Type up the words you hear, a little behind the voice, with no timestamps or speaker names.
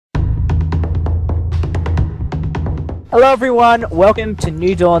Hello everyone, welcome to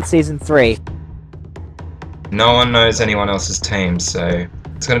New Dawn Season 3. No one knows anyone else's team, so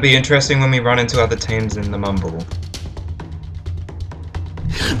it's going to be interesting when we run into other teams in the mumble.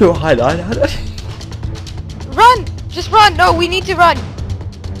 No, hide. Run! Just run! No, we need to run!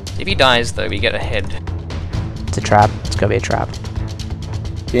 If he dies, though, we get a head. It's a trap, it's gonna be a trap.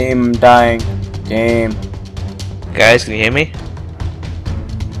 Game, I'm dying. Game. Guys, can you hear me?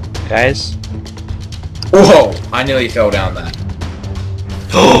 Guys? Whoa! I nearly fell down there.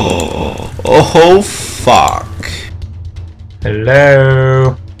 Oh, fuck.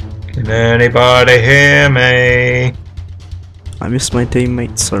 Hello? Can anybody hear me? I miss my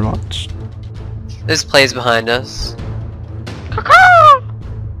teammates so much. There's players behind us.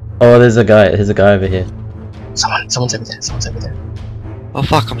 Oh, there's a guy over here. Someone's over there. Oh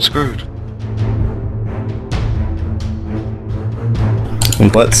fuck, I'm screwed. I'm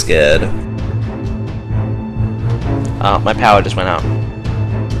butt scared. My power just went out.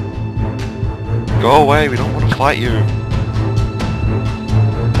 Go away, we don't want to fight you.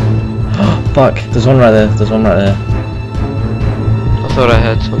 Fuck, there's one right there, I thought I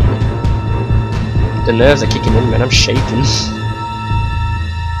heard something. The nerves are kicking in, man. I'm shaking.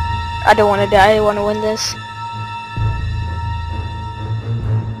 I don't want to die, I want to win this.